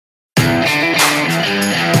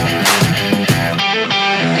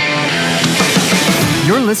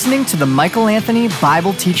listening to the Michael Anthony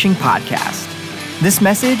Bible Teaching Podcast. This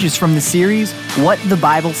message is from the series, What the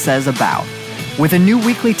Bible Says About, with a new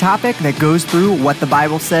weekly topic that goes through what the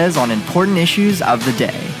Bible says on important issues of the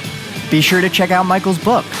day. Be sure to check out Michael's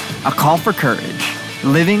book, A Call for Courage,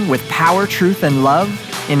 Living with Power, Truth, and Love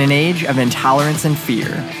in an Age of Intolerance and Fear.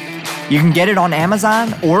 You can get it on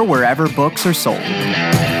Amazon or wherever books are sold.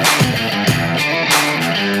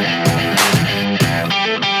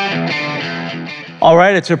 All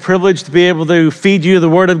right, it's a privilege to be able to feed you the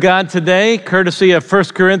Word of God today, courtesy of 1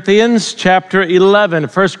 Corinthians chapter 11.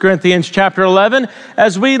 1 Corinthians chapter 11,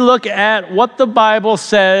 as we look at what the Bible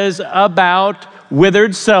says about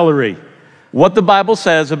withered celery. What the Bible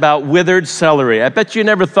says about withered celery. I bet you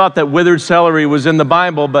never thought that withered celery was in the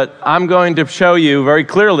Bible, but I'm going to show you very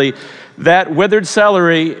clearly that withered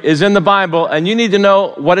celery is in the Bible, and you need to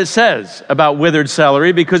know what it says about withered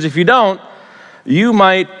celery, because if you don't, you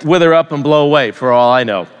might wither up and blow away, for all I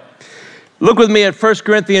know. Look with me at 1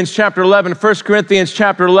 Corinthians chapter 11. 1 Corinthians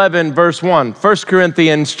chapter 11, verse 1. 1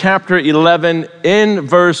 Corinthians chapter 11, in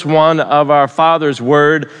verse 1 of our Father's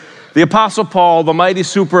Word. The Apostle Paul, the mighty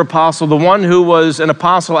super apostle, the one who was an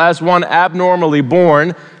apostle as one abnormally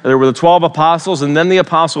born. There were the 12 apostles and then the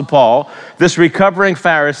Apostle Paul. This recovering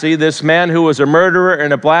Pharisee, this man who was a murderer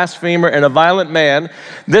and a blasphemer and a violent man,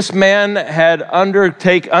 this man had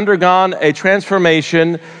undergone a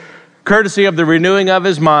transformation courtesy of the renewing of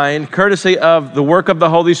his mind, courtesy of the work of the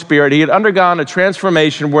Holy Spirit. He had undergone a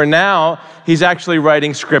transformation where now he's actually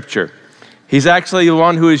writing Scripture. He's actually the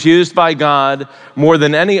one who is used by God more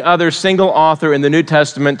than any other single author in the New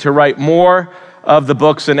Testament to write more of the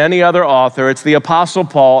books than any other author. It's the Apostle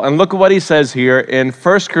Paul. And look at what he says here in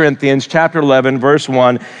 1 Corinthians chapter 11, verse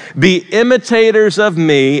 1. Be imitators of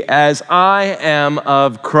me as I am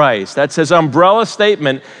of Christ. That's his umbrella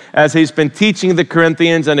statement as he's been teaching the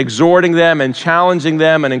Corinthians and exhorting them and challenging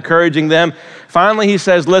them and encouraging them. Finally, he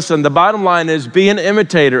says, listen, the bottom line is be an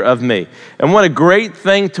imitator of me. And what a great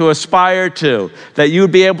thing to aspire to, that you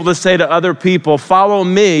would be able to say to other people, follow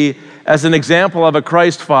me as an example of a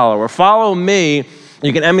Christ follower. Follow me.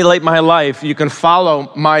 You can emulate my life. You can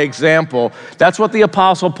follow my example. That's what the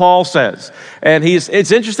Apostle Paul says. And it's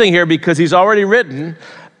interesting here because he's already written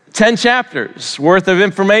 10 chapters worth of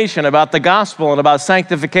information about the gospel and about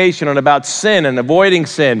sanctification and about sin and avoiding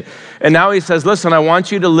sin. And now he says, listen, I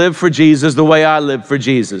want you to live for Jesus the way I live for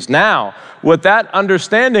Jesus. Now, with that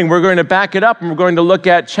understanding, we're going to back it up and we're going to look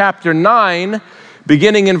at chapter 9,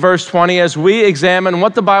 beginning in verse 20, as we examine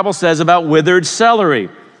what the Bible says about withered celery.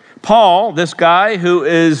 Paul, this guy who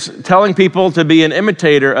is telling people to be an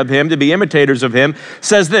imitator of him, to be imitators of him,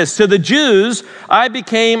 says this, to the Jews, I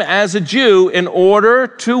became as a Jew in order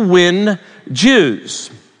to win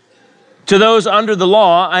Jews. To those under the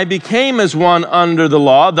law, I became as one under the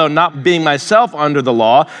law, though not being myself under the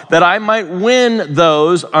law, that I might win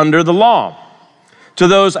those under the law. To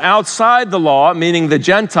those outside the law, meaning the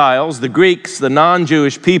Gentiles, the Greeks, the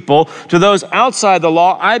non-Jewish people, to those outside the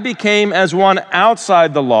law, I became as one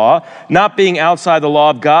outside the law, not being outside the law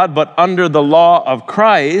of God, but under the law of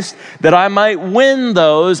Christ, that I might win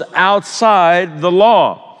those outside the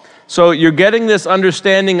law. So you're getting this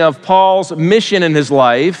understanding of Paul's mission in his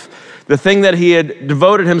life. The thing that he had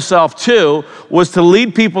devoted himself to was to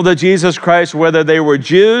lead people to Jesus Christ, whether they were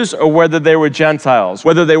Jews or whether they were Gentiles,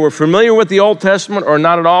 whether they were familiar with the Old Testament or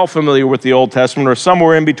not at all familiar with the Old Testament or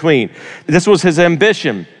somewhere in between. This was his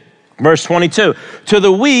ambition. Verse 22, to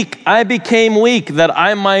the weak I became weak that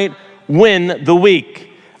I might win the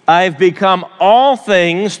weak. I've become all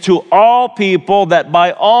things to all people that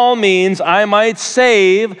by all means I might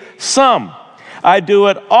save some. I do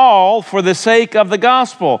it all for the sake of the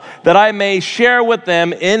gospel, that I may share with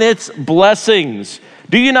them in its blessings.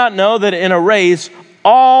 Do you not know that in a race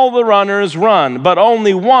all the runners run, but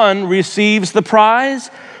only one receives the prize?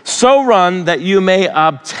 So run that you may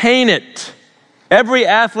obtain it. Every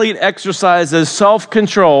athlete exercises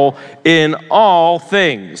self-control in all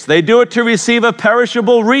things. They do it to receive a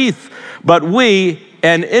perishable wreath, but we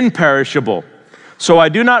an imperishable. So I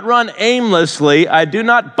do not run aimlessly, I do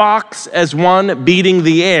not box as one beating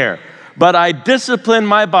the air, but I discipline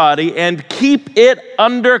my body and keep it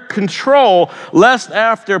under control, lest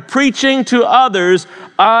after preaching to others,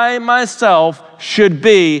 I myself should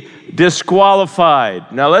be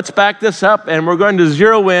disqualified. Now let's back this up and we're going to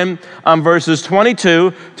zero in on verses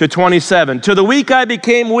 22 to 27. To the weak I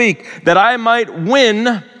became weak, that I might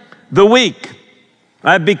win the weak.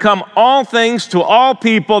 I've become all things to all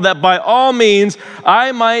people, that by all means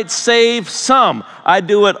I might save some. I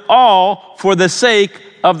do it all for the sake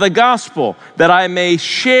of the gospel, that I may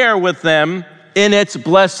share with them in its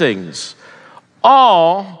blessings.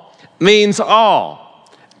 All means all.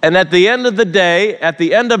 And at the end of the day, at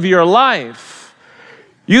the end of your life,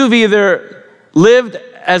 you've either lived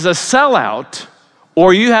as a sellout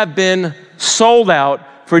or you have been sold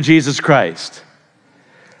out for Jesus Christ.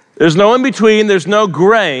 There's no in between, there's no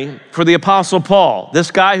gray for the Apostle Paul,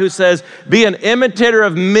 this guy who says, be an imitator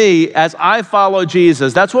of me as I follow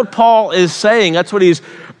Jesus. That's what Paul is saying. That's what he's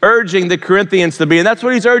urging the Corinthians to be, and that's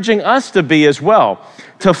what he's urging us to be as well,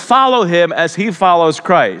 to follow him as he follows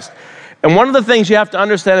Christ. And one of the things you have to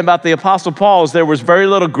understand about the Apostle Paul is there was very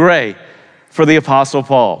little gray for the Apostle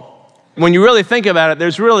Paul. When you really think about it,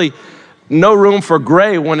 there's really no room for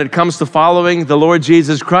gray when it comes to following the Lord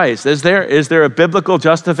Jesus Christ. Is there a biblical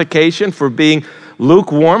justification for being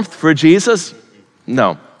lukewarm for Jesus?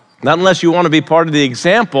 No, not unless you want to be part of the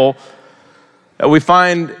example that we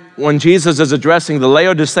find when Jesus is addressing the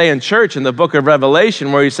Laodicean church in the book of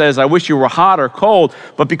Revelation, where he says, I wish you were hot or cold,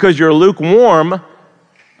 but because you're lukewarm,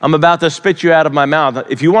 I'm about to spit you out of my mouth.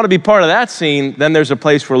 If you want to be part of that scene, then there's a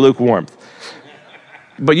place for lukewarm.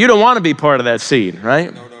 But you don't want to be part of that scene,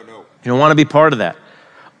 right? No. You don't want to be part of that.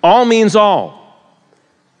 All means all.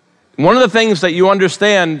 One of the things that you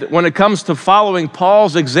understand when it comes to following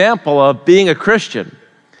Paul's example of being a Christian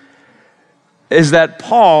is that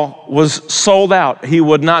Paul was sold out. He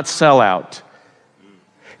would not sell out.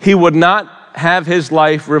 He would not have his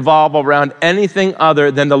life revolve around anything other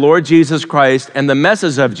than the Lord Jesus Christ and the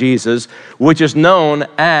message of Jesus, which is known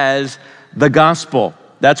as the gospel.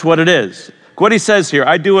 That's what it is. What he says here,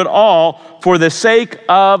 I do it all for the sake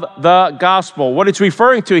of the gospel. What it's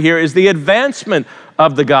referring to here is the advancement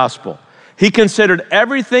of the gospel. He considered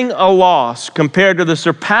everything a loss compared to the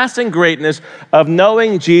surpassing greatness of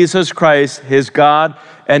knowing Jesus Christ, his God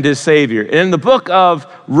and his Savior. In the book of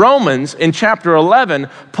Romans, in chapter 11,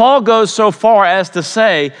 Paul goes so far as to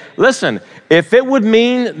say, listen, if it would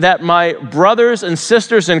mean that my brothers and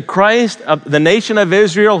sisters in Christ, of the nation of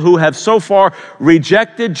Israel, who have so far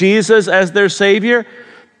rejected Jesus as their Savior,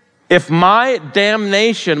 if my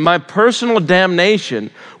damnation, my personal damnation,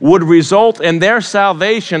 would result in their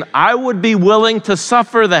salvation, I would be willing to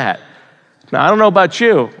suffer that. Now, I don't know about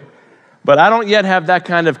you, but I don't yet have that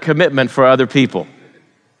kind of commitment for other people.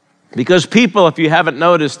 Because people, if you haven't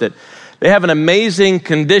noticed it, they have an amazing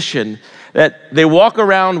condition that they walk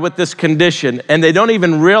around with this condition and they don't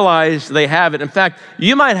even realize they have it. In fact,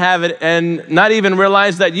 you might have it and not even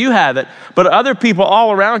realize that you have it, but other people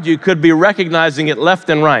all around you could be recognizing it left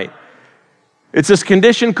and right. It's this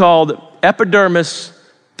condition called epidermis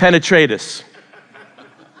penetratus.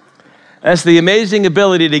 That's the amazing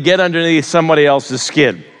ability to get underneath somebody else's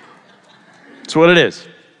skin. That's what it is.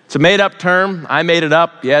 It's a made-up term. I made it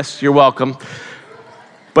up. Yes, you're welcome.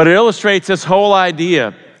 But it illustrates this whole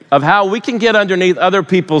idea of how we can get underneath other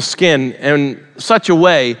people's skin in such a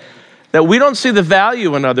way that we don't see the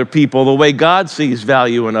value in other people the way God sees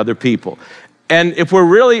value in other people. And if we're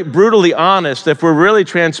really brutally honest, if we're really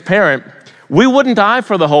transparent, we wouldn't die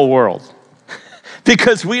for the whole world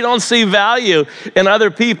because we don't see value in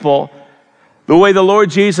other people the way the Lord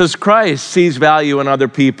Jesus Christ sees value in other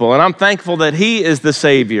people. And I'm thankful that he is the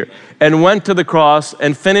Savior and went to the cross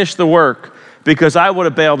and finished the work because I would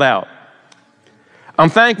have bailed out. I'm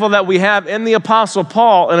thankful that we have in the Apostle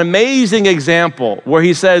Paul an amazing example where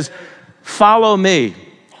he says, follow me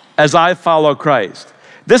as I follow Christ.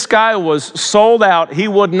 This guy was sold out. He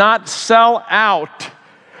would not sell out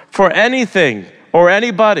for anything or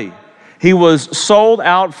anybody. He was sold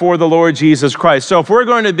out for the Lord Jesus Christ. So if we're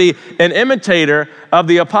going to be an imitator of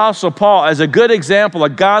the Apostle Paul as a good example, a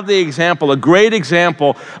godly example, a great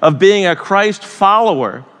example of being a Christ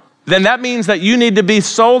follower, then that means that you need to be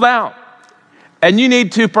sold out. And you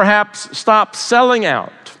need to perhaps stop selling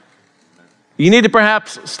out. You need to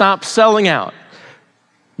perhaps stop selling out,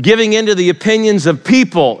 giving into the opinions of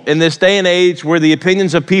people in this day and age where the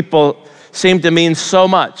opinions of people seem to mean so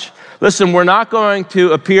much. Listen, we're not going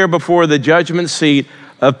to appear before the judgment seat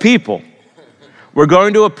of people. We're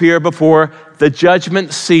going to appear before the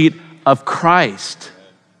judgment seat of Christ.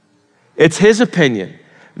 It's his opinion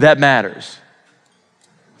that matters.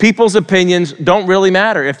 People's opinions don't really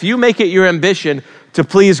matter. If you make it your ambition to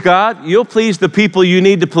please God, you'll please the people you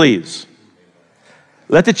need to please.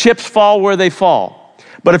 Let the chips fall where they fall.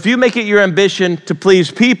 But if you make it your ambition to please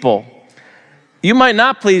people, you might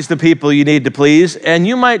not please the people you need to please, and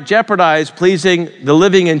you might jeopardize pleasing the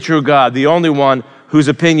living and true God, the only one whose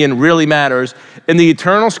opinion really matters in the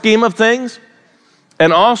eternal scheme of things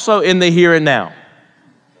and also in the here and now.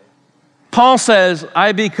 Paul says,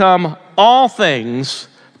 I become all things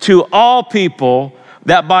to all people,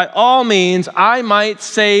 that by all means I might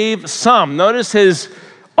save some. Notice his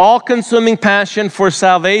all-consuming passion for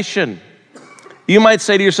salvation. You might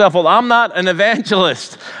say to yourself, well, I'm not an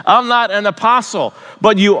evangelist. I'm not an apostle.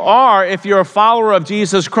 But you are, if you're a follower of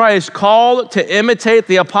Jesus Christ, called to imitate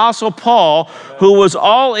the Apostle Paul, who was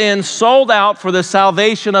all in, sold out for the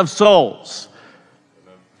salvation of souls.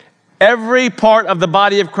 Every part of the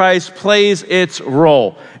body of Christ plays its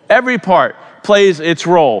role. Every part plays its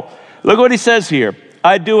role. Look what he says here.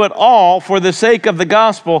 I do it all for the sake of the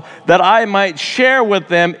gospel, that I might share with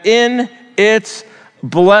them in its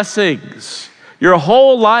blessings. Your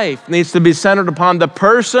whole life needs to be centered upon the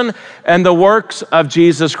person and the works of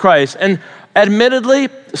Jesus Christ. And admittedly,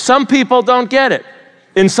 some people don't get it.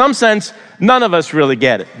 In some sense, none of us really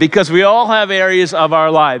get it, because we all have areas of our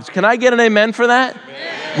lives. Can I get an amen for that?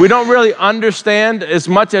 Amen. We don't really understand as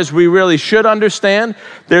much as we really should understand.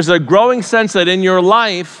 There's a growing sense that in your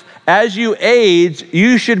life, as you age,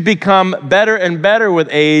 you should become better and better with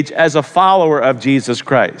age as a follower of Jesus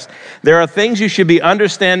Christ. There are things you should be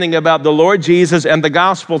understanding about the Lord Jesus and the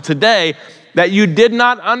gospel today that you did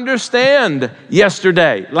not understand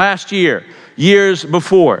yesterday, last year, years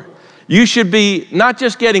before. You should be not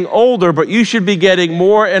just getting older, but you should be getting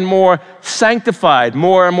more and more sanctified,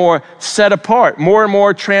 more and more set apart, more and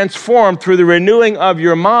more transformed through the renewing of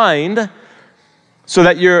your mind, so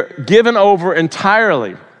that you're given over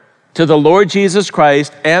entirely to the Lord Jesus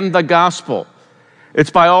Christ and the gospel. It's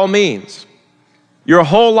by all means. Your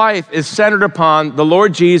whole life is centered upon the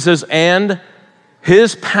Lord Jesus and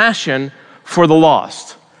his passion for the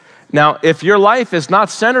lost. Now, if your life is not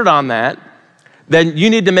centered on that, then you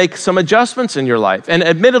need to make some adjustments in your life. And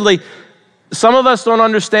admittedly, some of us don't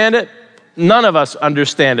understand it. None of us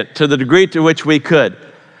understand it to the degree to which we could.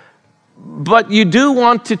 But you do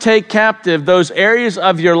want to take captive those areas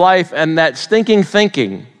of your life and that stinking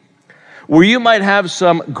thinking where you might have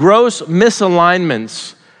some gross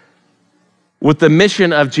misalignments with the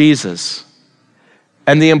mission of Jesus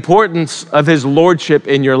and the importance of his lordship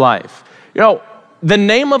in your life. You know, the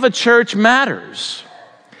name of a church matters,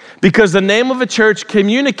 because the name of a church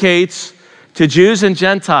communicates to Jews and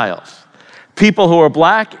Gentiles, people who are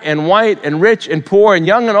black and white and rich and poor and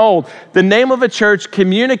young and old. The name of a church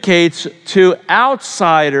communicates to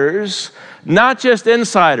outsiders, not just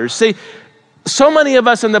insiders. See, so many of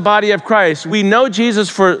us in the body of Christ, we know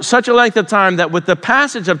Jesus for such a length of time that with the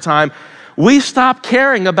passage of time, we stop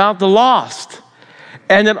caring about the lost.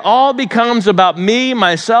 And it all becomes about me,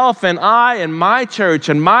 myself, and I, and my church,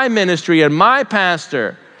 and my ministry, and my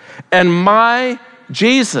pastor, and my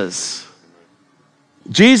Jesus.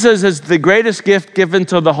 Jesus is the greatest gift given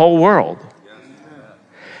to the whole world.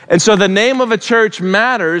 And so the name of a church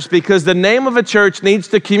matters, because the name of a church needs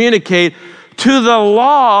to communicate to the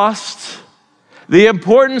lost the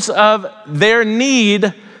importance of their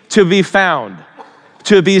need to be found,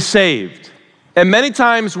 to be saved. And many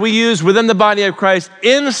times we use within the body of Christ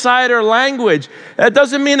insider language. That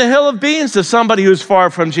doesn't mean a hill of beans to somebody who's far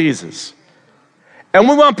from Jesus. And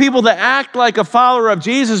we want people to act like a follower of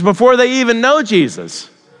Jesus before they even know Jesus.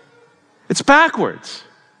 It's backwards.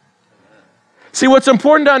 See, what's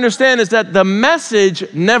important to understand is that the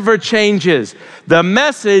message never changes. The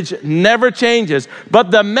message never changes, but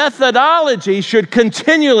the methodology should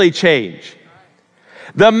continually change.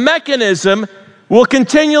 The mechanism will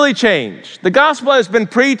continually change. The gospel has been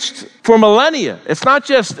preached for millennia. It's not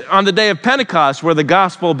just on the day of Pentecost where the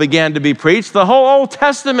gospel began to be preached. The whole Old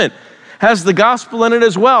Testament has the gospel in it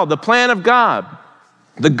as well, the plan of God,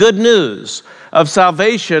 the good news of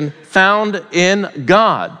salvation found in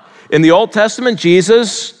God. In the Old Testament,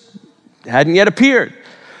 Jesus hadn't yet appeared.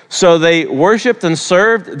 So they worshiped and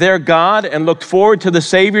served their God and looked forward to the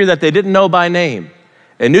Savior that they didn't know by name.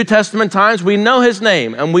 In New Testament times, we know his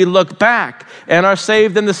name, and we look back and are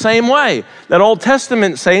saved in the same way that Old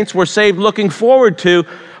Testament saints were saved looking forward to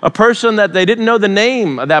a person that they didn't know the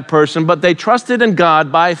name of that person, but they trusted in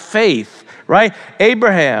God by faith, right?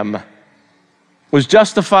 Abraham was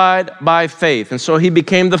justified by faith, and so he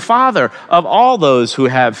became the father of all those who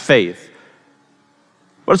have faith.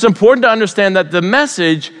 But it's important to understand that the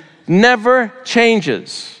message never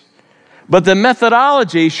changes, but the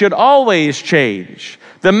methodology should always change.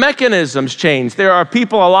 The mechanisms change. There are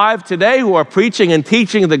people alive today who are preaching and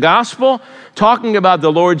teaching the gospel, talking about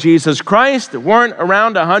the Lord Jesus Christ, that weren't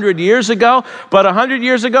around 100 years ago, but 100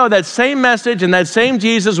 years ago, that same message and that same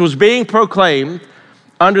Jesus was being proclaimed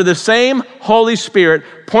under the same Holy Spirit,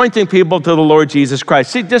 pointing people to the Lord Jesus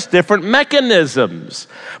Christ. See, just different mechanisms.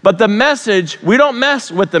 But the message, we don't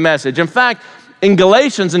mess with the message. In fact, in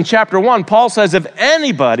Galatians in chapter 1, Paul says, if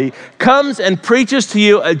anybody comes and preaches to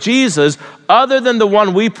you a Jesus other than the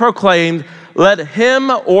one we proclaimed, let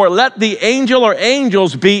him or let the angel or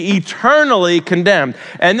angels be eternally condemned.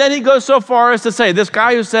 And then he goes so far as to say, this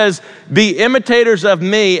guy who says, be imitators of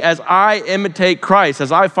me as I imitate Christ,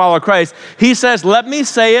 as I follow Christ, he says, let me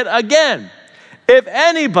say it again. If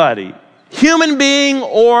anybody, human being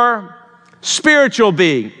or spiritual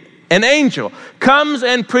being, an angel, comes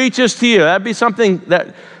and preaches to you, that'd be something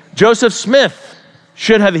that Joseph Smith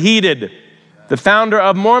should have heeded, the founder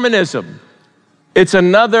of Mormonism. It's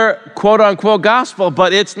another quote-unquote gospel,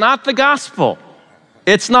 but it's not the gospel.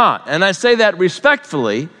 It's not. And I say that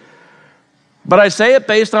respectfully, but I say it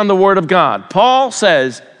based on the Word of God. Paul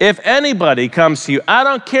says, if anybody comes to you, I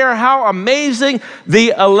don't care how amazing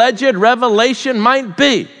the alleged revelation might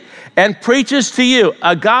be, and preaches to you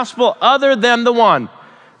a gospel other than the one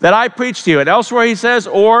that I preached to you. And elsewhere he says,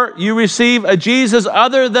 or you receive a Jesus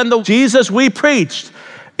other than the Jesus we preached.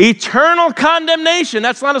 Eternal condemnation,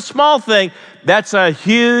 that's not a small thing. That's a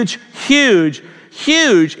huge, huge,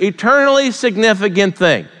 huge, eternally significant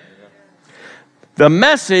thing. The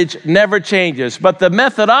message never changes, but the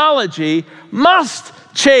methodology must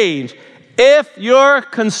change if you're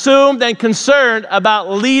consumed and concerned about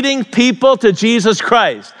leading people to Jesus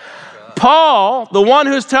Christ. Paul, the one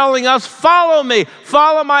who's telling us, follow me,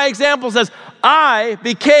 follow my example, says, I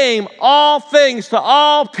became all things to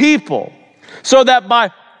all people, so that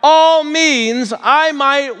by all means I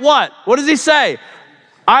might what? What does he say?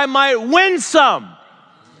 I might win some.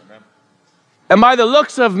 And by the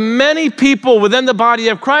looks of many people within the body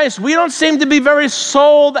of Christ, we don't seem to be very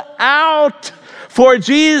sold out for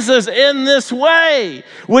Jesus in this way,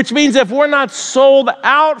 which means if we're not sold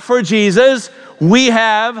out for Jesus, we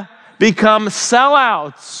have become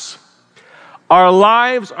sellouts. Our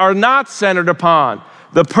lives are not centered upon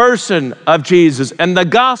the person of Jesus and the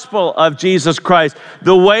gospel of Jesus Christ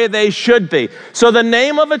the way they should be. So the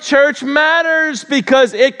name of a church matters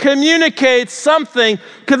because it communicates something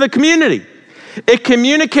to the community. It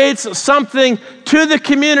communicates something to the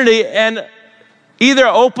community and either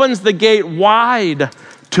opens the gate wide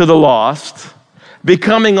to the lost,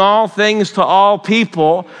 becoming all things to all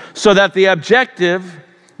people, so that the objective,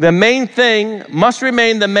 the main thing, must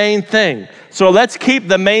remain the main thing. So let's keep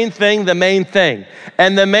the main thing the main thing.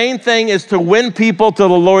 And the main thing is to win people to the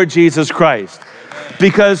Lord Jesus Christ.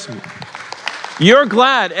 Because you're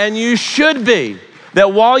glad, and you should be,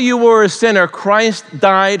 that while you were a sinner, Christ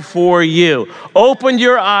died for you. Opened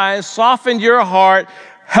your eyes, softened your heart,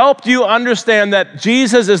 helped you understand that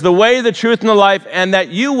Jesus is the way, the truth, and the life, and that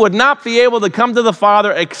you would not be able to come to the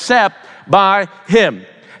Father except by Him.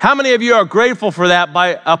 How many of you are grateful for that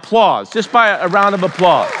by applause? Just by a round of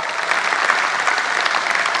applause.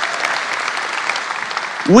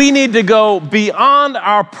 We need to go beyond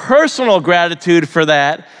our personal gratitude for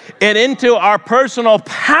that and into our personal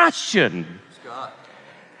passion.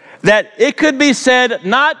 That it could be said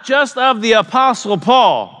not just of the Apostle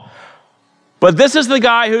Paul, but this is the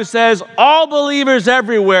guy who says all believers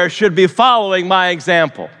everywhere should be following my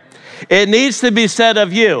example. It needs to be said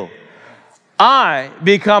of you. I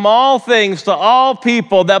become all things to all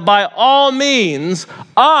people, that by all means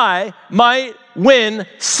I might win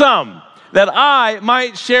some, that I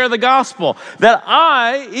might share the gospel, that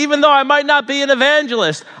I, even though I might not be an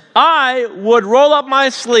evangelist, I would roll up my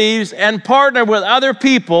sleeves and partner with other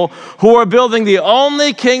people who are building the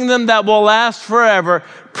only kingdom that will last forever,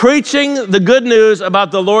 preaching the good news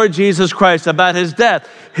about the Lord Jesus Christ, about His death,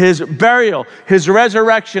 His burial, His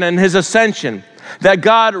resurrection, and His ascension. That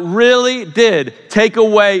God really did take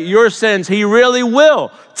away your sins. He really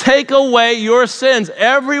will take away your sins,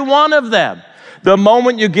 every one of them, the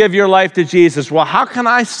moment you give your life to Jesus. Well, how can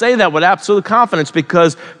I say that with absolute confidence?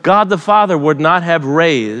 Because God the Father would not have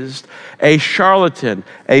raised a charlatan,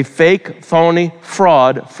 a fake, phony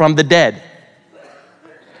fraud from the dead.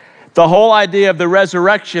 The whole idea of the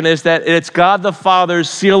resurrection is that it's God the Father's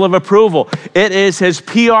seal of approval. It is His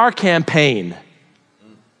PR campaign.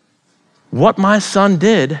 What my Son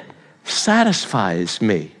did satisfies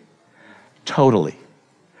me totally.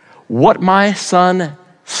 What my Son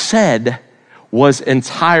said was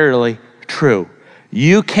entirely true.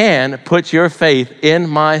 You can put your faith in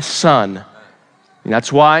my Son. And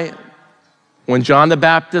that's why when John the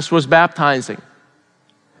Baptist was baptizing,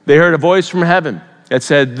 they heard a voice from heaven that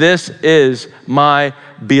said, "This is my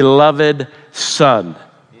beloved Son,"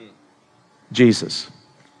 Jesus.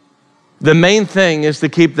 The main thing is to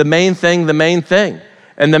keep the main thing the main thing.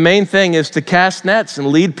 And the main thing is to cast nets and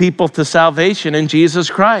lead people to salvation in Jesus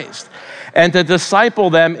Christ, and to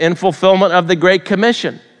disciple them in fulfillment of the Great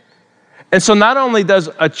Commission. And so not only does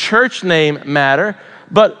a church name matter,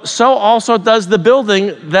 but so also does the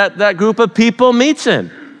building that that group of people meets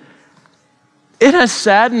in. It has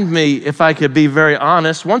saddened me, if I could be very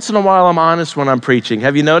honest. Once in a while, I'm honest when I'm preaching.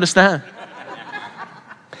 Have you noticed that?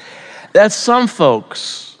 That some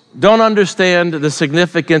folks don't understand the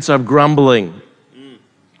significance of grumbling.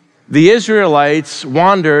 The Israelites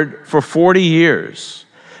wandered for 40 years.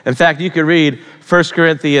 In fact, you could read 1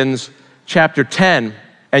 Corinthians chapter 10,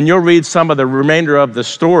 and you'll read some of the remainder of the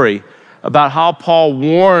story about how Paul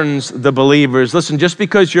warns the believers. Listen, just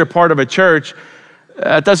because you're part of a church,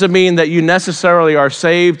 it doesn't mean that you necessarily are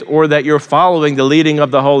saved or that you're following the leading of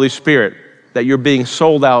the Holy Spirit, that you're being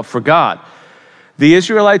sold out for God. The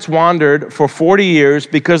Israelites wandered for 40 years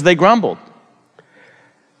because they grumbled.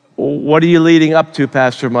 What are you leading up to,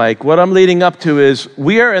 Pastor Mike? What I'm leading up to is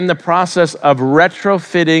we are in the process of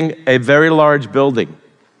retrofitting a very large building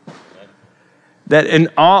that, in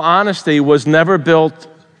all honesty, was never built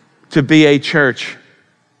to be a church,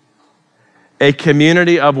 a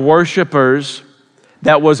community of worshipers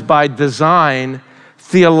that was by design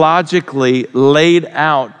theologically laid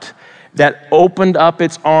out, that opened up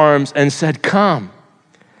its arms and said, come,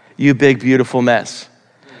 you big, beautiful mess.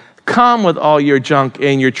 Come with all your junk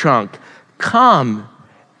in your trunk. Come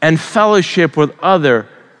and fellowship with other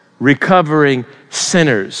recovering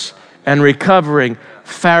sinners and recovering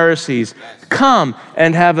Pharisees. Come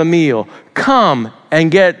and have a meal. Come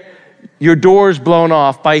and get your doors blown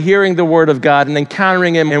off by hearing the word of God and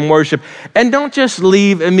encountering him in worship. And don't just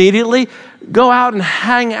leave immediately. Go out and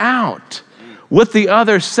hang out with the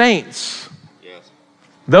other saints. Yes.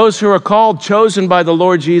 Those who are called, chosen by the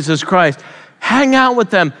Lord Jesus Christ. Hang out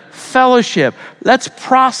with them, fellowship. Let's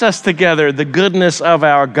process together the goodness of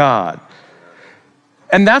our God.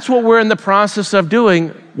 And that's what we're in the process of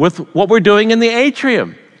doing with what we're doing in the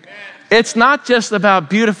atrium. It's not just about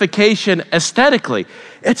beautification aesthetically.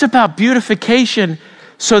 It's about beautification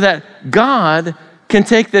so that God can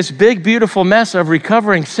take this big, beautiful mess of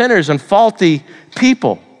recovering sinners and faulty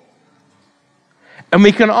people. And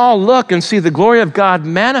we can all look and see the glory of God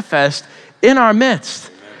manifest in our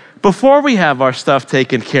midst before we have our stuff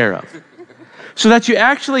taken care of. So that you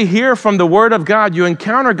actually hear from the word of God, you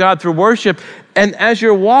encounter God through worship, and as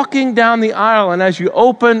you're walking down the aisle and as you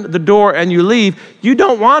open the door and you leave, you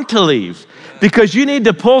don't want to leave because you need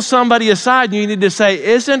to pull somebody aside and you need to say,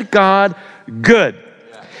 isn't God good?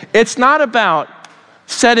 It's not about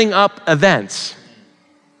setting up events.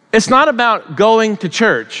 It's not about going to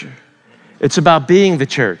church. It's about being the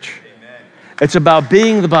church. It's about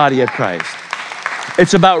being the body of Christ.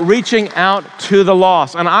 It's about reaching out to the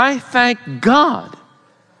lost. And I thank God.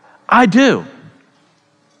 I do.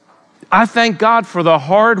 I thank God for the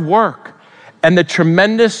hard work and the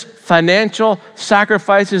tremendous financial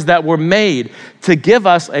sacrifices that were made to give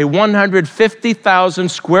us a 150,000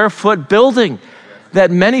 square foot building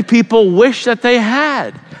that many people wish that they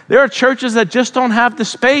had. There are churches that just don't have the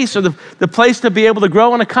space or the place to be able to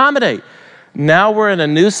grow and accommodate. Now we're in a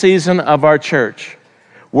new season of our church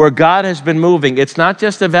where God has been moving. It's not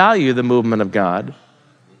just a value, the movement of God.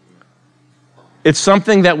 It's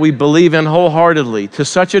something that we believe in wholeheartedly to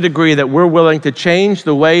such a degree that we're willing to change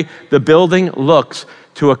the way the building looks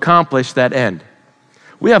to accomplish that end.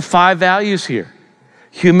 We have 5 values here.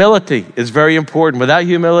 Humility is very important. Without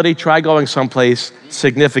humility, try going someplace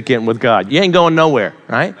significant with God. You ain't going nowhere,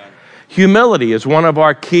 right? Humility is one of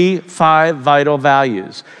our key 5 vital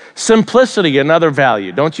values. Simplicity, another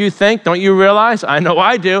value. Don't you think? Don't you realize? I know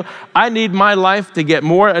I do. I need my life to get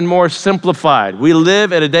more and more simplified. We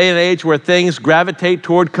live in a day and age where things gravitate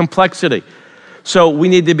toward complexity. So we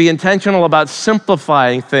need to be intentional about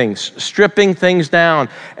simplifying things, stripping things down,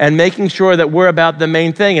 and making sure that we're about the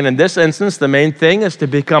main thing. And in this instance, the main thing is to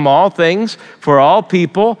become all things for all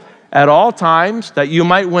people at all times, that you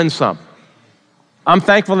might win some. I'm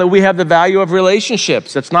thankful that we have the value of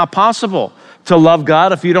relationships. It's not possible to love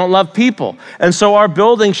God if you don't love people. And so our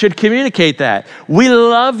building should communicate that. We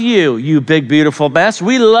love you, you big, beautiful mess.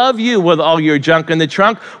 We love you with all your junk in the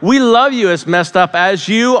trunk. We love you as messed up as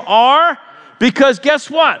you are, because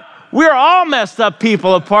guess what? We're all messed up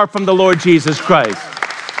people apart from the Lord Jesus Christ.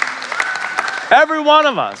 Every one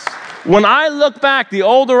of us. When I look back, the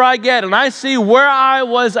older I get, and I see where I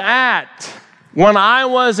was at when I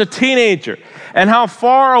was a teenager, and how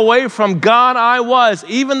far away from God I was,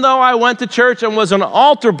 even though I went to church and was an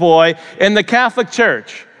altar boy in the Catholic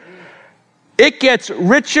Church. It gets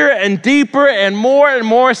richer and deeper and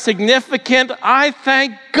more significant. I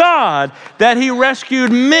thank God that He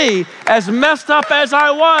rescued me as messed up as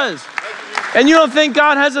I was. And you don't think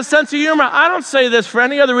God has a sense of humor? I don't say this for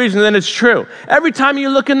any other reason than it's true. Every time you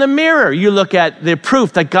look in the mirror, you look at the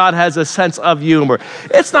proof that God has a sense of humor.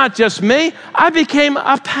 It's not just me. I became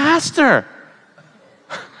a pastor.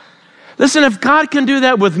 Listen, if God can do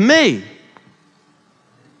that with me,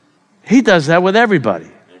 He does that with everybody.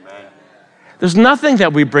 Amen. There's nothing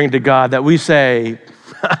that we bring to God that we say,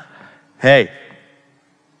 hey,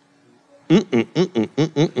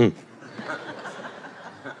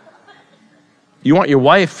 You want your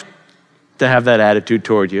wife to have that attitude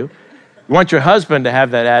toward you. You want your husband to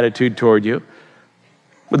have that attitude toward you.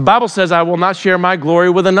 But the Bible says, I will not share my glory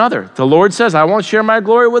with another. The Lord says, I won't share my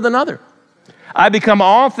glory with another. I become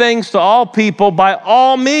all things to all people by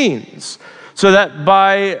all means, so that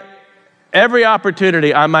by every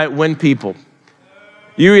opportunity I might win people.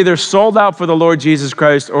 You're either sold out for the Lord Jesus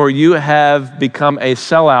Christ, or you have become a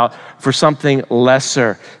sellout for something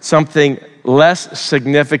lesser, something less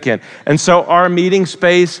significant. And so our meeting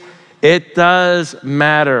space, it does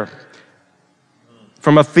matter.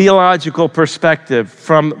 From a theological perspective,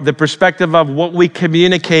 from the perspective of what we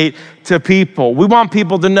communicate to people. We want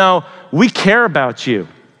people to know we care about you.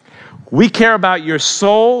 We care about your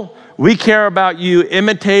soul. We care about you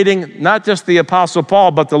imitating not just the Apostle Paul,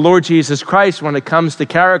 but the Lord Jesus Christ when it comes to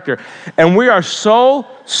character. And we are so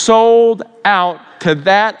sold out to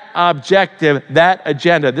that objective, that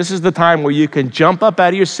agenda. This is the time where you can jump up out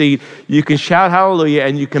of your seat, you can shout hallelujah,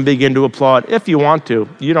 and you can begin to applaud if you want to.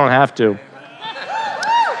 You don't have to.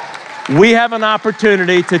 We have an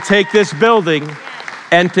opportunity to take this building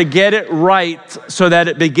and to get it right so that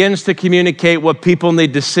it begins to communicate what people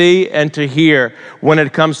need to see and to hear when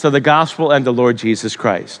it comes to the gospel and the Lord Jesus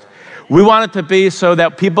Christ. We want it to be so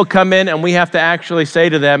that people come in and we have to actually say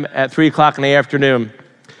to them at 3 o'clock in the afternoon,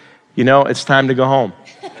 you know, it's time to go home.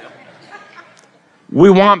 We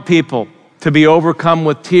want people to be overcome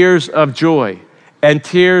with tears of joy and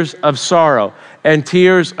tears of sorrow and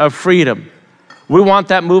tears of freedom. We want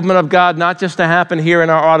that movement of God not just to happen here in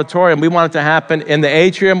our auditorium. We want it to happen in the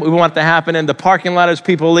atrium. We want it to happen in the parking lot as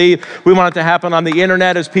people leave. We want it to happen on the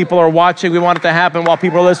internet as people are watching. We want it to happen while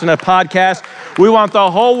people are listening to podcasts. We want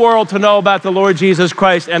the whole world to know about the Lord Jesus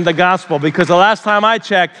Christ and the gospel, because the last time I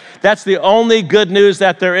checked, that's the only good news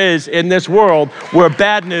that there is in this world where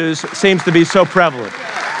bad news seems to be so prevalent.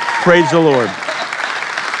 Praise the Lord.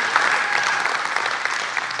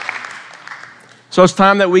 So it's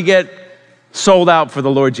time that we get sold out for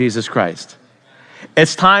the Lord Jesus Christ.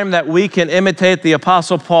 It's time that we can imitate the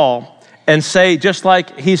Apostle Paul and say, just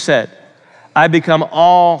like he said, I become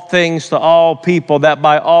all things to all people, that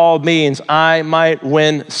by all means I might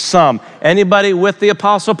win some. Anybody with the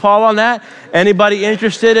Apostle Paul on that? Anybody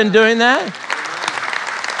interested in doing that?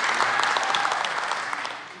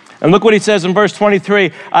 And look what he says in verse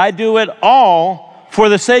 23, I do it all for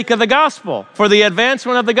the sake of the gospel, for the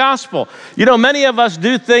advancement of the gospel. You know, many of us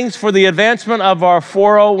do things for the advancement of our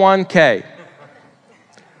 401k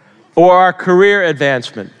or our career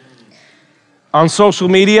advancement. On social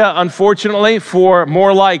media, unfortunately, for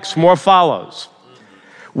more likes, more follows.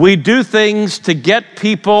 We do things to get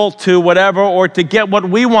people to whatever, or to get what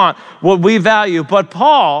we want, what we value. But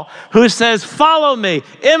Paul, who says, follow me,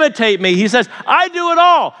 imitate me, he says, I do it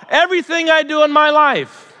all. Everything I do in my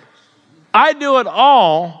life, I do it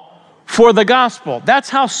all for the gospel. That's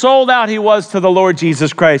how sold out he was to the Lord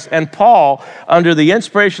Jesus Christ. And Paul, under the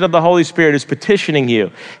inspiration of the Holy Spirit, is petitioning you.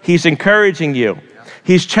 He's encouraging you.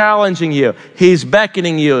 He's challenging you. He's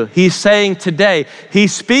beckoning you. He's saying today, he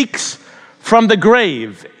speaks from the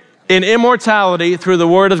grave in immortality through the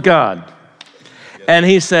word of God. And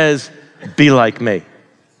he says, be like me.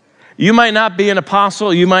 You might not be an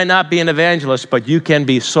apostle, you might not be an evangelist, but you can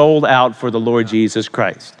be sold out for the Lord Jesus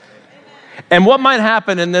Christ. And what might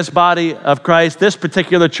happen in this body of Christ, this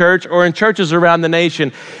particular church, or in churches around the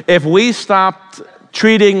nation, if we stopped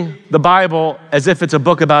treating the Bible as if it's a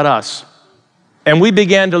book about us, and we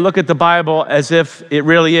began to look at the Bible as if it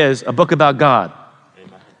really is a book about God,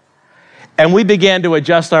 and we began to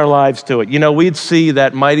adjust our lives to it. You know, we'd see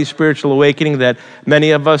that mighty spiritual awakening that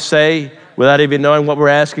many of us say, without even knowing what we're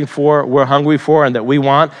asking for, we're hungry for, and that we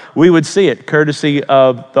want. We would see it courtesy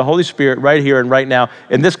of the Holy Spirit right here and right now.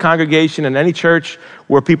 In this congregation, in any church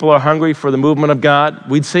where people are hungry for the movement of God,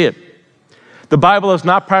 we'd see it. The Bible is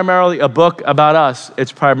not primarily a book about us.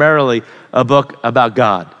 It's primarily a book about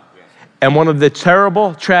God. And one of the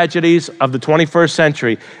terrible tragedies of the 21st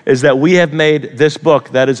century is that we have made this book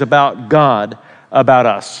that is about God about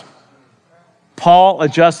us. Paul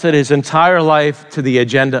adjusted his entire life to the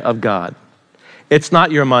agenda of God. It's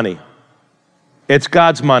not your money. It's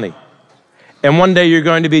God's money. And one day you're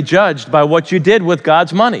going to be judged by what you did with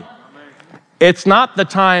God's money. It's not the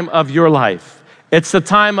time of your life. It's the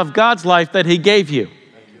time of God's life that he gave you.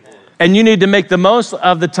 And you need to make the most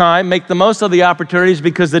of the time, make the most of the opportunities,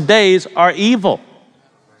 because the days are evil.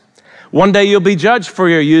 One day you'll be judged for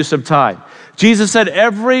your use of time. Jesus said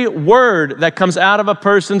every word that comes out of a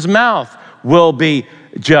person's mouth will be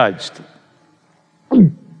judged.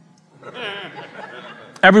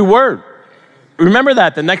 Every word. Remember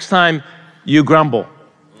that the next time you grumble.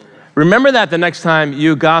 Remember that the next time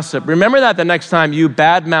you gossip. Remember that the next time you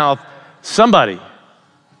badmouth somebody.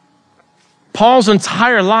 Paul's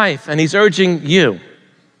entire life, and he's urging you.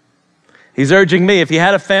 He's urging me. If he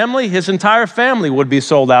had a family, his entire family would be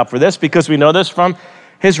sold out for this, because we know this from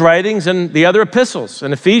his writings and the other epistles.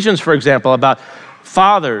 In Ephesians, for example, about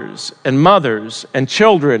fathers and mothers and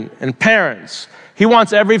children and parents. He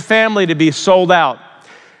wants every family to be sold out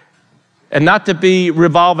and not to be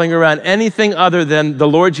revolving around anything other than the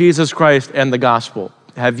Lord Jesus Christ and the gospel.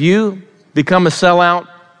 Have you become a sellout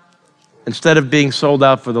instead of being sold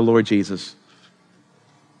out for the Lord Jesus?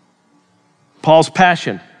 Paul's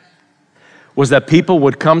passion was that people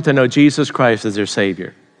would come to know Jesus Christ as their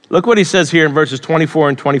Savior. Look what he says here in verses 24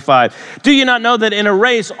 and 25. Do you not know that in a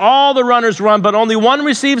race all the runners run, but only one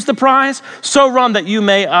receives the prize? So run that you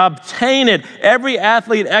may obtain it. Every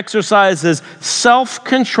athlete exercises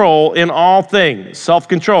self-control in all things.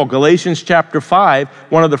 Self-control, Galatians chapter 5,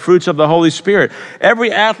 one of the fruits of the Holy Spirit.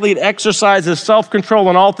 Every athlete exercises self-control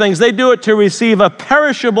in all things. They do it to receive a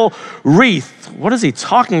perishable wreath. What is he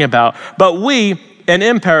talking about? But we, an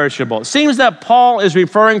imperishable. It seems that Paul is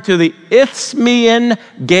referring to the Isthmian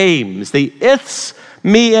Games. The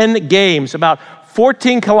Isthmian Games, about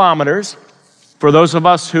 14 kilometers, for those of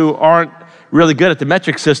us who aren't really good at the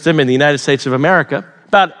metric system in the United States of America,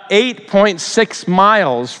 about 8.6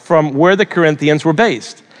 miles from where the Corinthians were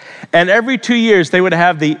based. And every 2 years, they would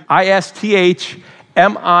have the ISTHMIAN,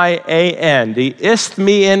 the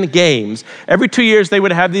Isthmian Games. Every 2 years, they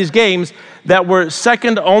would have these games that were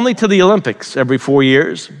second only to the Olympics every 4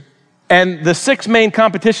 years. And the 6 main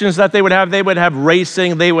competitions that they would have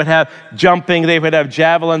racing, they would have jumping, they would have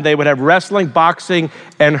javelin, they would have wrestling, boxing,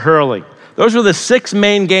 and hurling. Those were the 6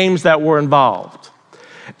 main games that were involved.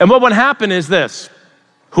 And what would happen is this.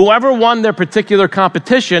 Whoever won their particular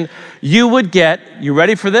competition, you would get, you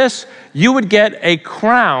ready for this? You would get a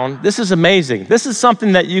crown. This is amazing. This is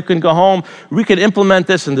something that you can go home. We could implement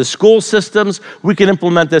this in the school systems. We can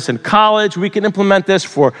implement this in college. We can implement this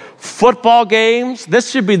for football games. This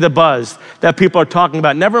should be the buzz that people are talking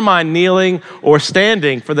about. Never mind kneeling or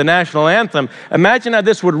standing for the national anthem. Imagine how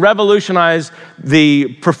this would revolutionize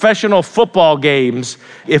the professional football games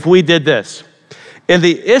if we did this. In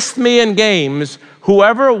the Isthmian Games,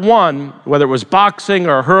 whoever won, whether it was boxing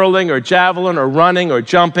or hurling or javelin or running or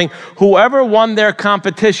jumping, whoever won their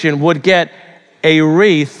competition would get a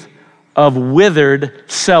wreath of withered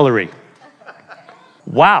celery.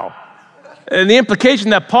 Wow. And the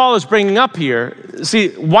implication that Paul is bringing up here, see,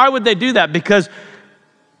 why would they do that? Because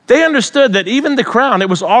they understood that even the crown, it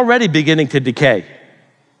was already beginning to decay.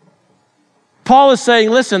 Paul is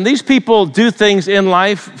saying, listen, these people do things in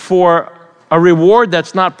life for a reward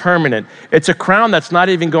that's not permanent. It's a crown that's not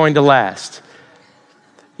even going to last.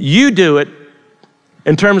 You do it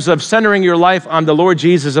in terms of centering your life on the Lord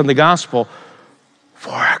Jesus and the gospel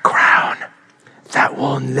for a crown that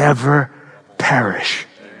will never perish.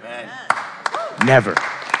 Amen. Never.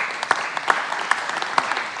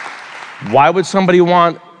 Why would somebody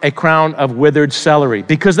want a crown of withered celery?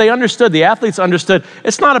 Because they understood, the athletes understood,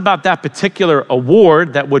 it's not about that particular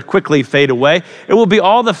award that would quickly fade away. It will be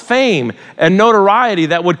all the fame and notoriety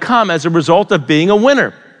that would come as a result of being a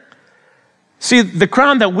winner. See, the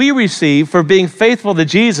crown that we receive for being faithful to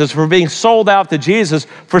Jesus, for being sold out to Jesus,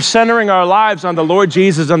 for centering our lives on the Lord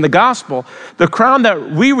Jesus and the gospel, the crown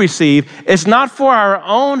that we receive is not for our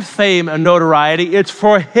own fame and notoriety, it's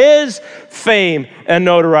for His fame and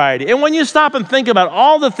notoriety. And when you stop and think about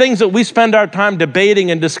all the things that we spend our time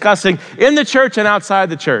debating and discussing in the church and outside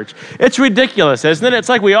the church, it's ridiculous, isn't it? It's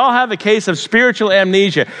like we all have a case of spiritual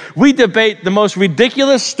amnesia. We debate the most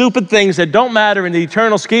ridiculous, stupid things that don't matter in the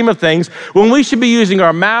eternal scheme of things when we should be using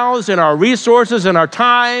our mouths and our resources and our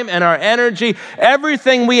time and our energy,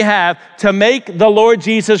 everything we have to make the Lord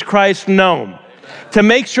Jesus Christ known. To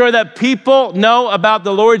make sure that people know about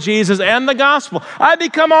the Lord Jesus and the gospel. I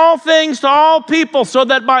become all things to all people so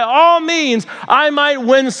that by all means I might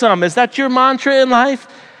win some. Is that your mantra in life?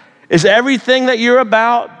 Is everything that you're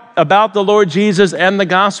about the Lord Jesus and the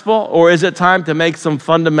gospel? Or is it time to make some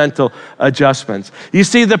fundamental adjustments? You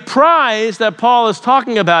see, the prize that Paul is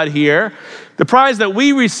talking about here, the prize that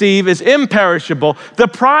we receive is imperishable. The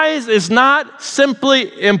prize is not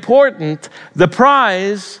simply important. The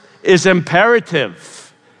prize is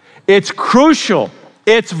imperative. It's crucial.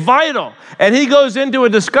 It's vital. And he goes into a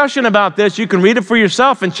discussion about this. You can read it for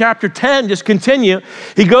yourself in chapter 10. Just continue.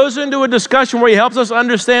 He goes into a discussion where he helps us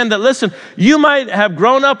understand that, listen, you might have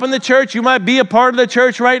grown up in the church. You might be a part of the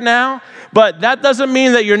church right now. But that doesn't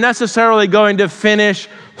mean that you're necessarily going to finish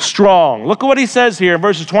strong. Look at what he says here in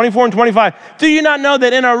verses 24 and 25. Do you not know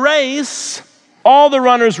that in a race, all the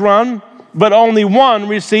runners run, but only one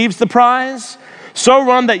receives the prize? So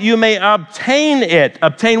run that you may obtain it.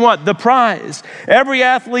 Obtain what? The prize. Every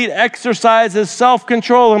athlete exercises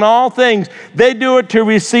self-control in all things. They do it to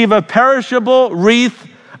receive a perishable wreath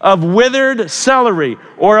of withered celery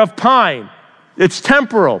or of pine. It's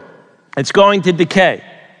temporal. It's going to decay.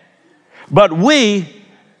 But we,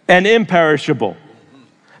 an imperishable.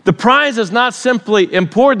 The prize is not simply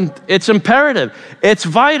important. It's imperative. It's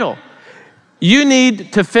vital. You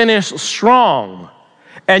need to finish strong.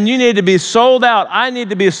 And you need to be sold out. I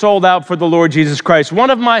need to be sold out for the Lord Jesus Christ. One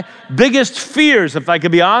of my biggest fears, if I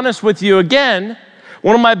could be honest with you again,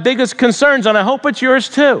 one of my biggest concerns, and I hope it's yours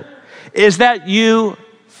too, is that you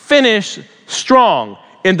finish strong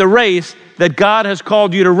in the race that God has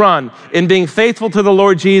called you to run, in being faithful to the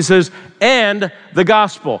Lord Jesus and the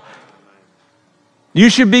gospel. You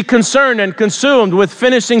should be concerned and consumed with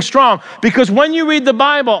finishing strong, because when you read the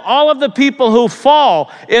Bible, all of the people who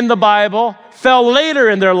fall in the Bible fell later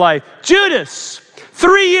in their life. Judas,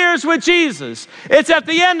 3 years with Jesus. It's at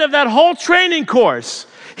the end of that whole training course.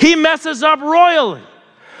 He messes up royally.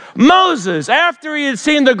 Moses, after he had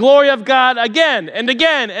seen the glory of God again and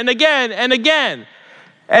again and again and again,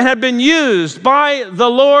 and had been used by the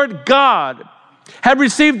Lord God, had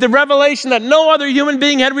received the revelation that no other human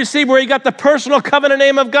being had received, where he got the personal covenant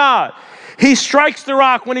name of God. He strikes the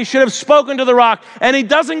rock when he should have spoken to the rock, and he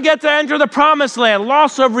doesn't get to enter the promised land,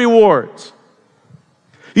 loss of rewards.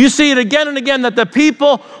 You see it again and again that the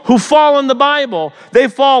people who fall in the Bible, they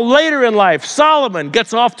fall later in life. Solomon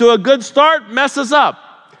gets off to a good start, messes up.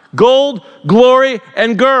 Gold, glory,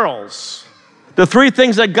 and girls. The three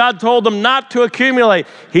things that God told him not to accumulate.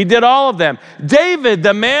 He did all of them. David,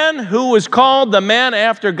 the man who was called the man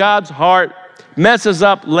after God's heart, messes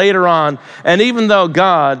up later on. And even though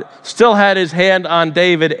God still had his hand on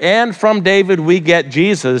David, and from David we get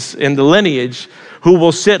Jesus in the lineage, who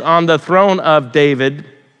will sit on the throne of David,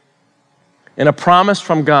 in a promise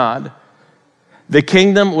from God, the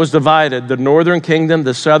kingdom was divided, the northern kingdom,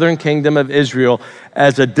 the southern kingdom of Israel,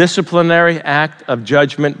 as a disciplinary act of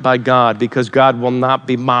judgment by God, because God will not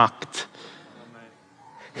be mocked.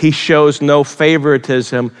 He shows no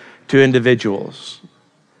favoritism to individuals.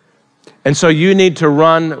 And so you need to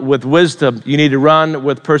run with wisdom. You need to run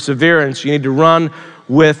with perseverance. You need to run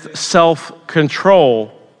with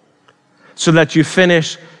self-control so that you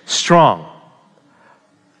finish strong.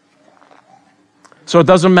 So it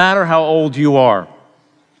doesn't matter how old you are.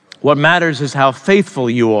 What matters is how faithful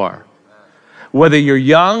you are. Whether you're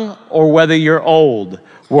young or whether you're old,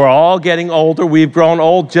 we're all getting older. We've grown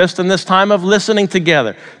old just in this time of listening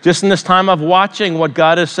together, just in this time of watching what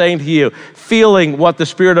God is saying to you, feeling what the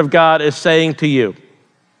Spirit of God is saying to you.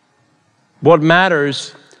 What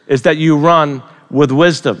matters is that you run with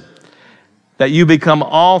wisdom, that you become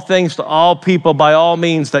all things to all people by all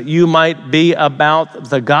means, that you might be about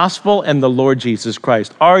the gospel and the Lord Jesus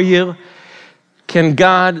Christ. Are you? Can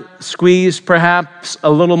God squeeze perhaps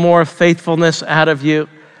a little more faithfulness out of you,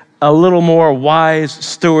 a little more wise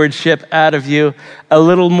stewardship out of you, a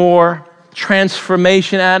little more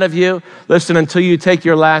transformation out of you? Listen, until you take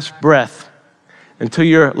your last breath, until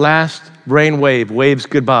your last brainwave waves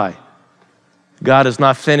goodbye, God is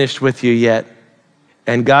not finished with you yet.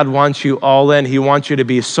 And God wants you all in. He wants you to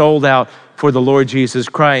be sold out for the Lord Jesus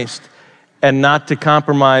Christ, and not to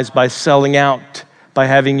compromise by selling out, by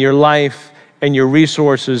having your life and your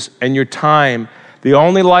resources and your time, the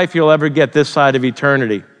only life you'll ever get this side of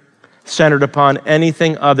eternity, centered upon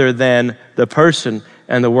anything other than the person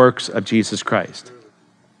and the works of Jesus Christ.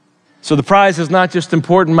 So the prize is not just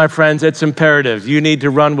important, my friends, it's imperative. You need to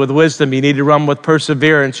run with wisdom. You need to run with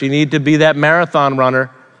perseverance. You need to be that marathon runner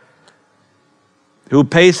who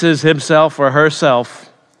paces himself or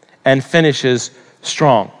herself and finishes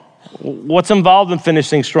strong. What's involved in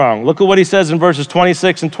finishing strong? Look at what he says in verses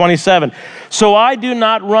 26 and 27. So I do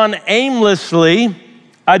not run aimlessly.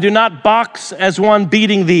 I do not box as one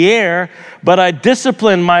beating the air, but I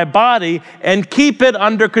discipline my body and keep it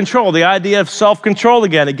under control. The idea of self-control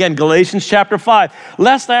again. Again, Galatians chapter 5.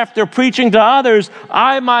 Lest after preaching to others,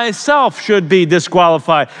 I myself should be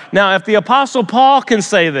disqualified. Now, if the Apostle Paul can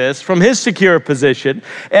say this from his secure position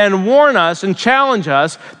and warn us and challenge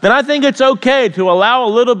us, then I think it's okay to allow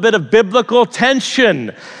a little bit of biblical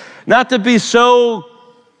tension. Not to be so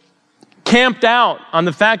camped out on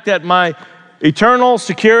the fact that my eternal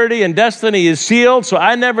security and destiny is sealed, so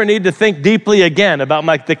I never need to think deeply again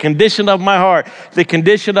about the condition of my heart, the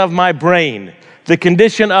condition of my brain, the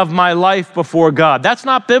condition of my life before God. That's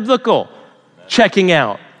not biblical, checking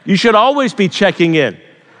out. You should always be checking in.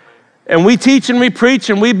 And we teach and we preach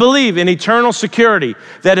and we believe in eternal security,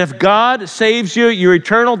 that if God saves you, your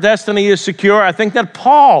eternal destiny is secure. I think that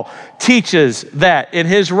Paul teaches that in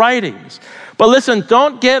his writings. But listen,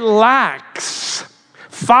 don't get lax.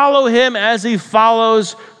 Follow him as he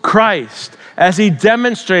follows Christ, as he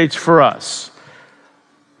demonstrates for us.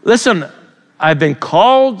 Listen, I've been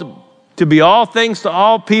called to be all things to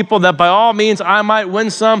all people, that by all means I might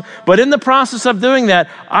win some. But in the process of doing that,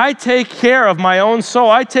 I take care of my own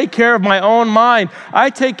soul. I take care of my own mind.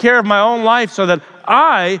 I take care of my own life so that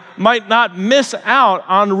I might not miss out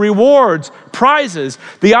on rewards, prizes,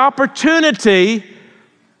 the opportunity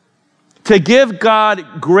to give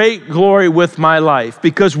God great glory with my life.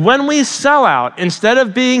 Because when we sell out, instead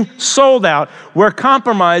of being sold out, we're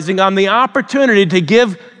compromising on the opportunity to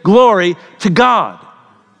give glory to God.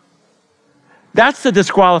 That's the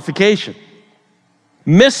disqualification.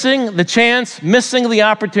 Missing the chance, missing the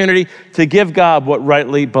opportunity to give God what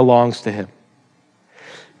rightly belongs to him.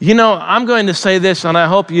 You know, I'm going to say this, and I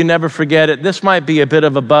hope you never forget it. This might be a bit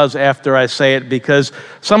of a buzz after I say it, because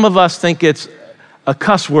some of us think it's a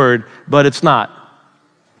cuss word, but it's not.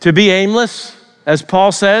 To be aimless, as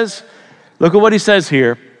Paul says, look at what he says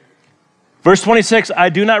here. Verse 26, I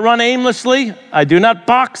do not run aimlessly. I do not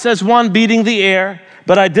box as one beating the air,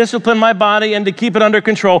 but I discipline my body and to keep it under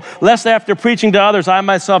control, lest after preaching to others, I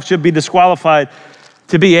myself should be disqualified.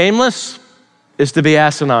 To be aimless is to be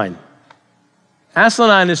asinine.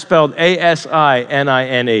 Asinine is spelled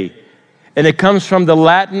A-S-I-N-I-N-E, and it comes from the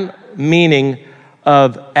Latin meaning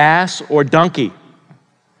of ass or donkey.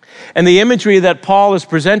 And the imagery that Paul is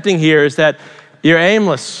presenting here is that you're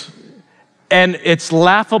aimless, and it's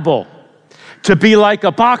laughable to be like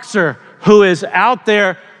a boxer who is out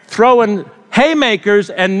there throwing haymakers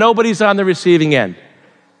and nobody's on the receiving end.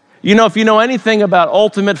 You know, if you know anything about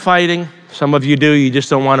ultimate fighting, some of you do, you just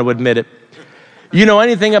don't want to admit it. You know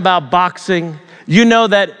anything about boxing, you know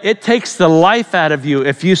that it takes the life out of you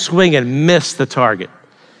if you swing and miss the target.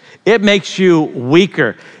 It makes you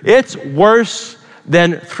weaker. It's worse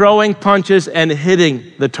than throwing punches and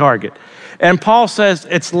hitting the target. And Paul says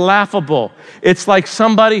it's laughable. It's like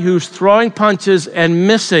somebody who's throwing punches and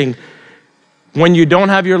missing when you don't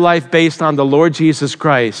have your life based on the Lord Jesus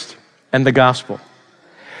Christ and the gospel.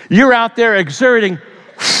 You're out there exerting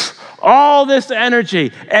all this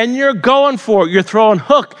energy and you're going for it. You're throwing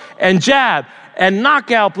hook and jab and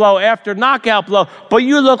knockout blow after knockout blow, but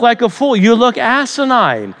you look like a fool. You look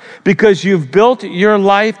asinine because you've built your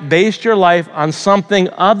life, based your life on something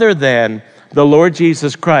other than the Lord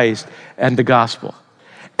Jesus Christ and the gospel.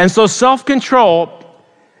 And so self-control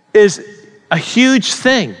is a huge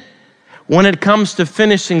thing when it comes to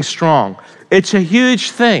finishing strong. It's a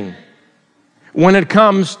huge thing when it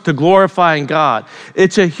comes to glorifying God.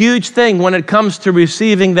 It's a huge thing when it comes to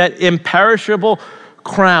receiving that imperishable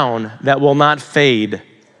crown that will not fade,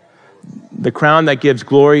 the crown that gives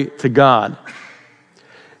glory to God.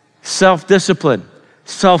 Self-discipline,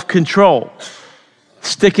 self-control,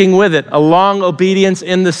 sticking with it, a long obedience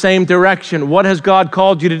in the same direction. What has God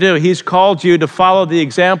called you to do? He's called you to follow the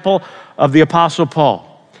example of the Apostle Paul,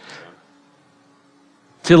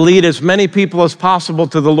 to lead as many people as possible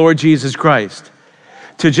to the Lord Jesus Christ,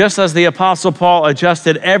 to just as the Apostle Paul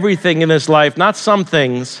adjusted everything in his life, not some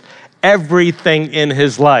things, everything in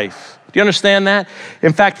his life. Do you understand that?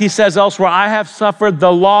 In fact, he says elsewhere, I have suffered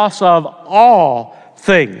the loss of all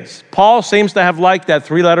things. Paul seems to have liked that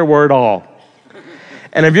three-letter word, all.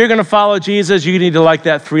 And if you're going to follow Jesus, you need to like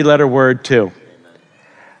that three-letter word too.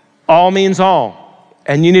 All means all.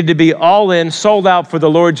 And you need to be all in, sold out for the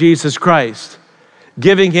Lord Jesus Christ,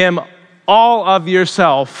 giving him all of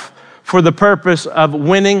yourself for the purpose of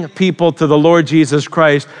winning people to the Lord Jesus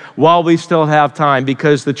Christ while we still have time.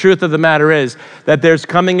 Because the truth of the matter is that there's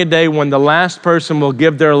coming a day when the last person will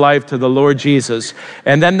give their life to the Lord Jesus.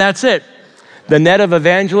 And then that's it. The net of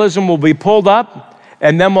evangelism will be pulled up,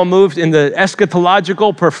 and then we'll move in the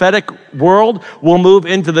eschatological prophetic world. We'll move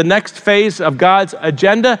into the next phase of God's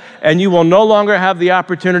agenda, and you will no longer have the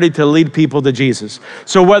opportunity to lead people to Jesus.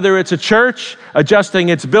 So whether it's a church adjusting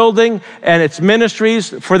its building and its ministries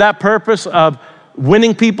for that purpose of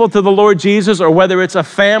winning people to the Lord Jesus, or whether it's a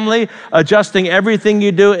family adjusting everything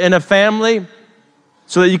you do in a family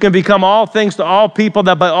so that you can become all things to all people,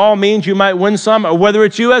 that by all means you might win some, or whether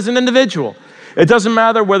it's you as an individual. It doesn't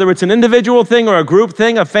matter whether it's an individual thing or a group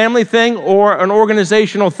thing, a family thing or an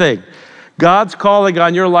organizational thing. God's calling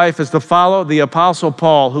on your life is to follow the Apostle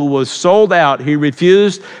Paul, who was sold out. He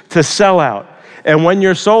refused to sell out. And when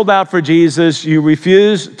you're sold out for Jesus, you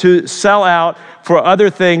refuse to sell out for other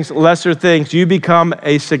things, lesser things. You become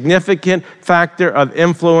a significant factor of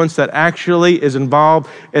influence that actually is involved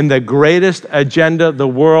in the greatest agenda the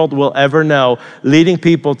world will ever know, leading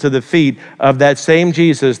people to the feet of that same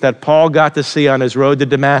Jesus that Paul got to see on his road to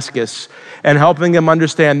Damascus, and helping them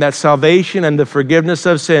understand that salvation and the forgiveness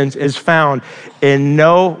of sins is found in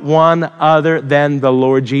no one other than the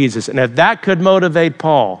Lord Jesus. And if that could motivate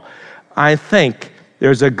Paul, I think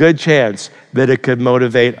there's a good chance that it could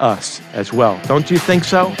motivate us as well. Don't you think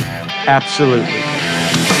so? Absolutely.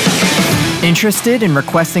 Interested in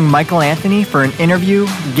requesting Michael Anthony for an interview,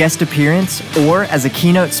 guest appearance, or as a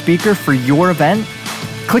keynote speaker for your event?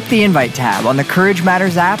 Click the invite tab on the Courage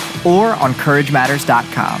Matters app or on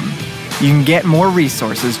CourageMatters.com. You can get more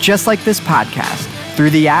resources just like this podcast through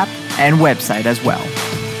the app and website as well.